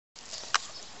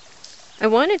I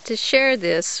wanted to share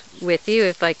this with you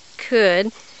if I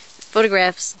could.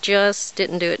 Photographs just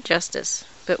didn't do it justice.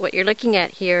 But what you're looking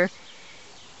at here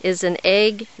is an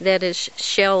egg that is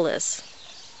shellless.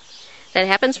 That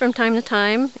happens from time to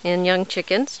time in young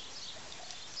chickens.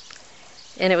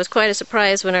 And it was quite a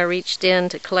surprise when I reached in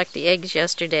to collect the eggs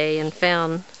yesterday and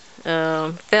felt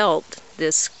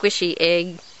this squishy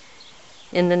egg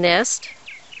in the nest.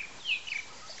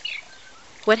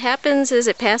 What happens is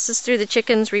it passes through the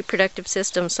chicken's reproductive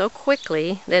system so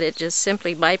quickly that it just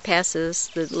simply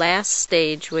bypasses the last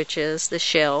stage, which is the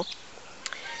shell.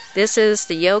 This is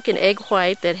the yolk and egg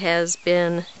white that has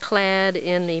been clad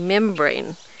in the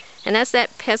membrane. And that's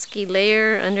that pesky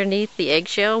layer underneath the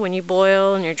eggshell when you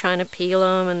boil and you're trying to peel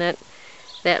them, and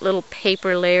that little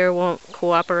paper layer won't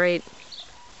cooperate.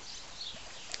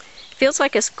 It feels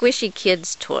like a squishy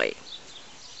kid's toy.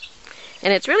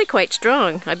 And it's really quite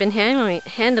strong. I've been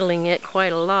handling it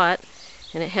quite a lot,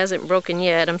 and it hasn't broken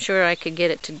yet. I'm sure I could get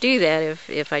it to do that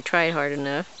if I tried hard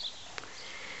enough.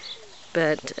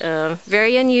 But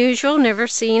very unusual, never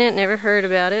seen it, never heard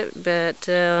about it, but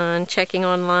on checking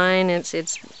online, it's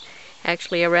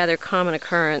actually a rather common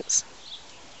occurrence.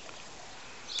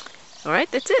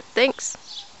 Alright, that's it. Thanks.